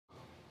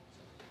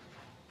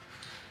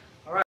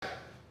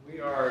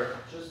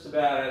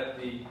about at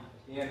the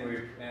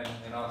end,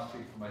 and I'll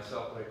speak for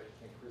myself, but I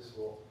think Chris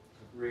will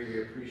agree,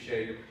 we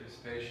appreciate your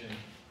participation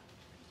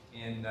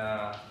in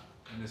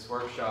this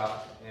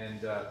workshop, and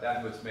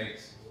that's what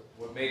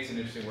makes an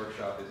interesting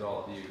workshop is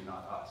all of you,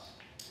 not us.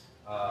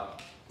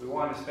 We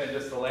wanted to spend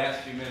just the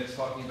last few minutes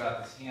talking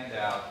about this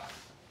handout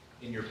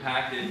in your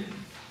packet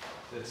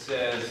that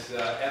says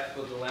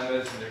ethical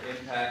dilemmas and their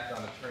impact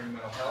on attorney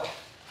mental health,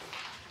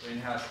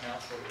 in-house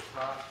counsel at the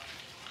top.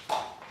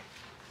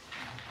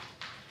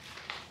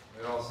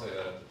 We all say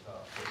that at the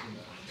top, but you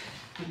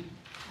know.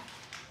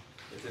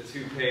 It's a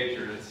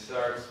two-pager that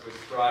starts with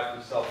strive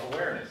for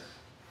self-awareness.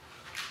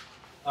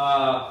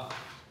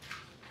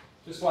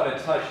 Just want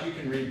to touch, you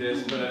can read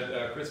this,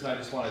 but Chris and I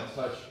just want to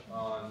touch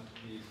on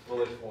these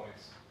bullet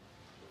points.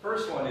 The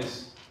first one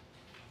is,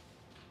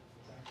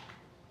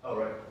 oh,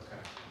 right,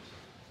 okay.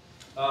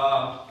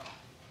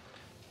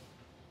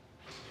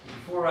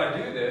 Before I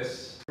do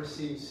this, I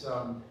received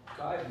some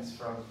guidance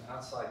from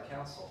outside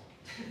counsel.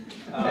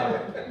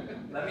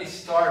 Let me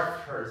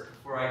start first,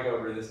 before I go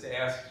over this, to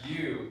ask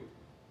you,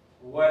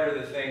 what are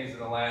the things in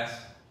the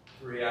last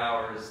 3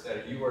 hours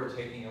that you are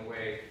taking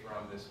away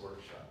from this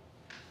workshop?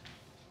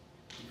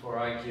 Before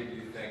I give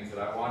you things that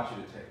I want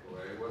you to take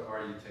away, what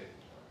are you taking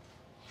away?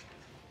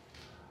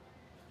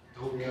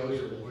 Don't kill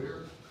your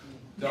lawyer.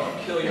 Don't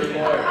kill your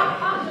lawyer. I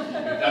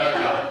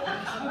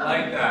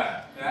like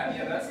that.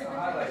 Yeah, that's the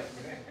highlight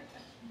for me.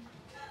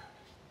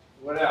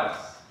 What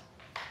else?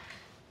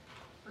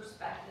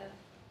 Perspective.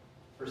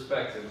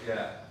 Perspective,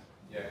 yeah.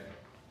 Yeah.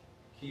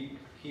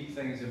 Keep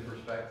things in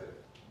perspective.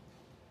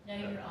 Know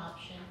your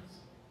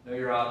options. Know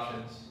your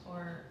options.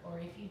 Or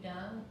if you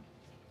don't,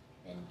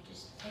 then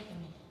just take a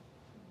minute.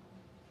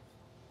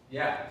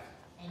 Yeah.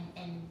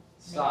 And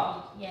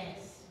stop. Maybe,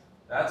 yes.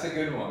 That's a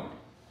good one.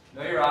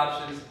 Know your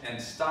options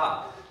and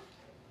stop.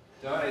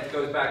 Don't. It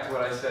goes back to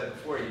what I said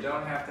before. You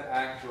don't have to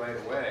act right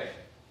away.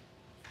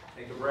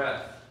 Take a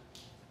breath.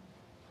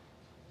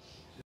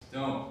 Just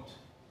don't.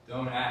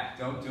 Don't act.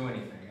 Don't do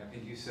anything. I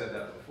think you said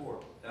that before.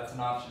 That's an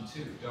option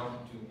too.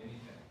 Don't do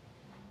anything.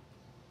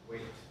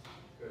 Wait.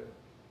 Good.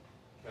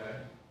 Okay.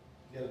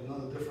 Yeah,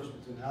 another difference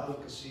between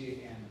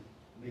advocacy and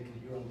making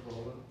it your own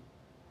problem.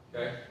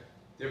 Okay.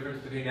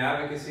 Difference between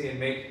advocacy and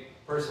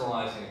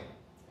personalizing it.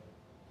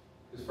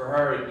 Because for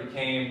her, it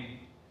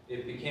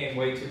became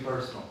way too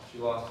personal. She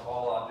lost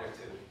all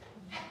objectivity.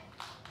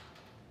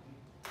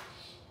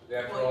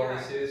 After all,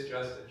 this is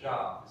just a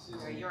job.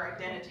 Your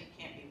identity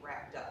can't be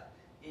wrapped up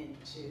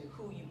into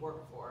who you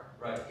work for.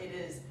 Right. It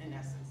is, in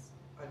essence,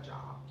 a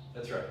job.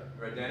 That's right.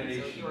 Your identity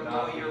so should you're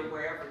not a lawyer be,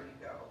 wherever you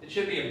go. It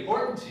should be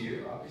important to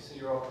you. Obviously,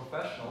 you're all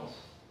professionals.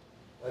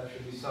 That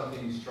should be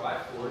something you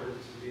strive for,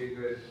 to be a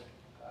good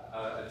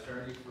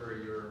attorney for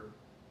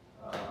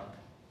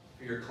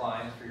your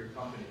clients, for your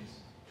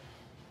companies.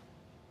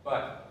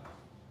 But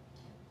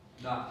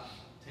not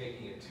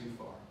taking it too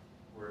far,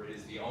 where it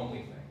is the only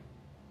thing.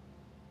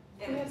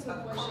 We have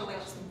some questions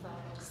about some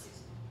facts.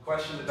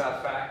 Questions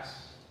about facts?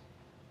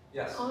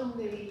 Yes. On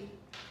the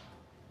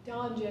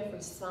Don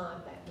Jeffries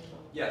signed that memo.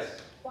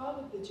 Yes. Why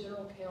would the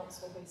general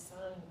counsel be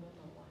signing a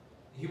memo like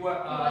that? He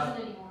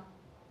wasn't anymore.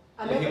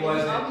 I know he he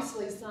wasn't.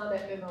 obviously signed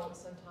that memo at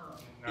some time.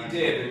 He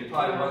did, but he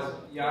probably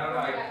wasn't. Yeah, I don't know.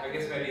 I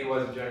guess maybe he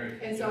wasn't generally.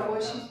 And so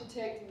was she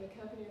protecting the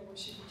company or was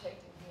she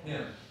protecting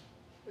him? Yeah.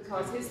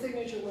 Because his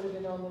signature would have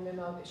been on the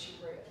memo that she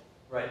read.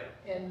 Right.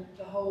 And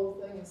the whole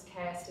thing is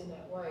cast in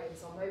that way. And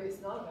so maybe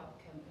it's not about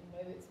the company.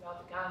 Maybe it's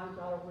about the guy who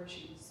got her where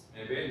she was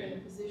Maybe. in the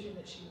position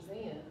that she was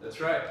in. That's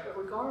right. But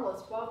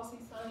regardless, why was he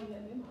signing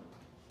that memo?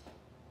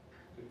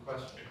 Good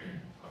question.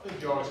 I think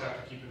you always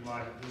have to keep in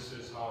mind that this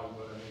is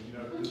Hollywood. I mean, you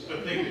know,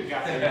 the thing that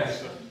got me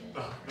is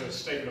the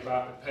statement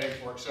about it paying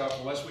for itself.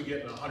 Unless we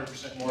get an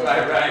 100% more,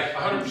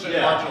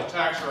 100% marginal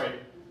tax rate,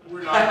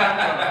 we're not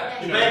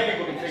going to, Many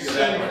people can figure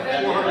that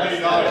send $400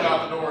 million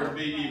out the door and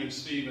be even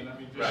Steven. I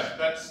mean, just,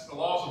 that's the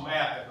laws of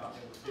math that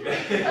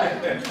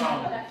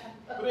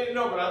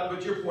not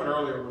but your point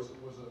earlier was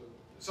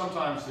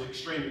sometimes the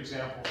extreme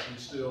example can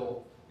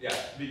still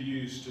be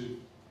used to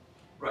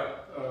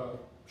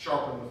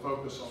sharpen the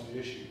focus on the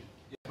issue.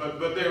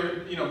 But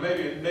there, you know,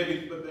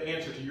 maybe, but the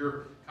answer to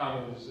your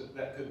comment is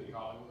that could be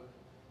Hollywood.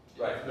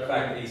 Right. The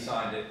fact that he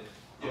signed it.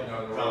 He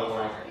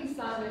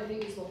signed it. He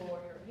was a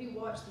lawyer. He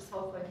watched this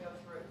whole thing go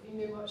through. He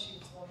knew what she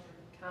was going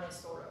through, kind of,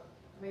 sort of.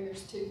 I mean,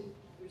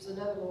 there's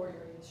another lawyer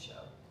in this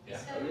show. Yeah.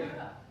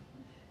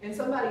 And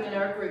somebody in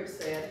our group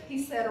said,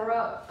 he set her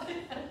up.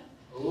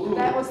 Ooh,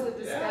 that was the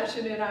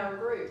discussion in our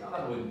group.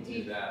 I wouldn't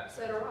do that.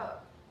 Set her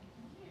up.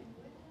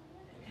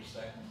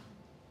 Interesting.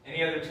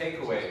 Any other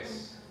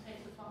takeaways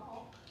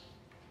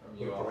from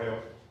you all? Look for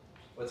help.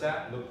 What's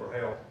that? Look for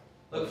help.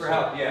 Look for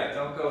help, yeah.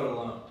 Don't go it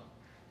alone.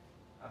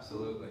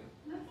 Absolutely.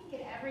 I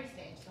think at every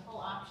stage, the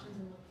whole options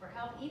and look for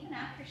help. Even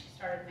after she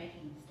started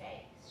making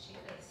mistakes, she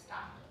could have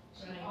stopped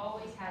it. She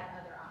always had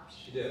other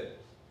options. She did.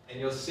 And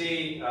you'll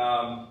see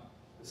the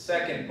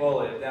second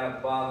bullet down at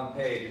the bottom of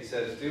the page. It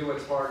says, do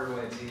what's harder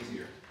when it's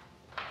easier.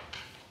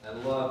 I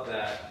love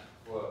that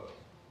quote.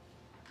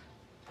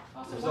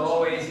 There's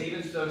always,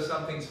 even though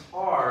something's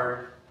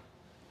hard,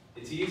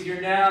 It's easier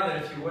now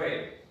than if you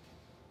wait.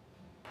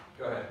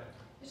 Go ahead.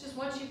 It's just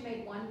once you've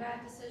made one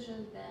bad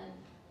decision, then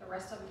the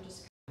rest of them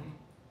just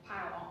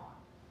pile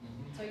on.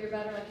 So you're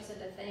better, like you said,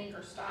 to think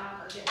or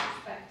stop or get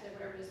perspective,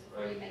 whatever it is,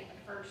 before you make the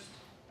first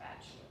bad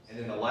choice. And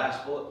then the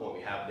last bullet point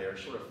we have there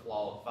sort of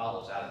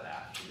follows out of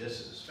that. And this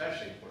is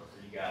especially important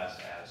for you guys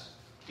as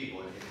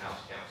people in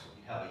in-house counsel.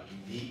 You have a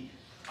unique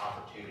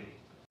opportunity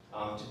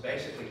to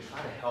basically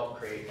try to help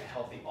create a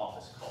healthy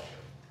office culture.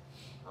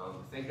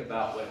 Think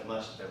about what it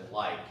must have been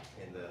like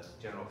in the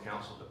general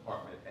counsel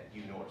department at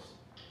UNorth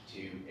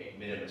to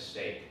admit a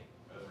mistake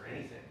over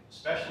anything,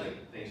 especially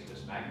things of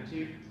this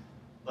magnitude.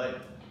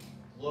 But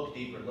look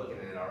deeper, looking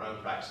at our own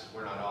practices,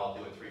 we're not all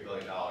doing $3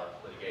 billion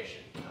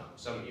litigation.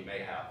 Some of you may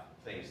have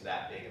things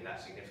that big and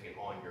that significant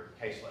on your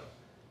caseload.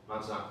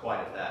 Mine's not quite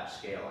at that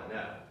scale, I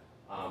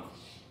know.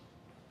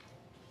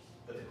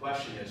 But the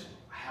question is,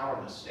 how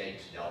are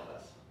mistakes dealt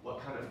with?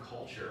 What kind of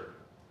culture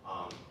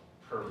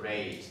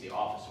pervades the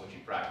office in which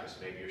you practice?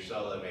 Maybe you're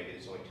solo, maybe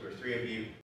there's only 2 or 3 of you.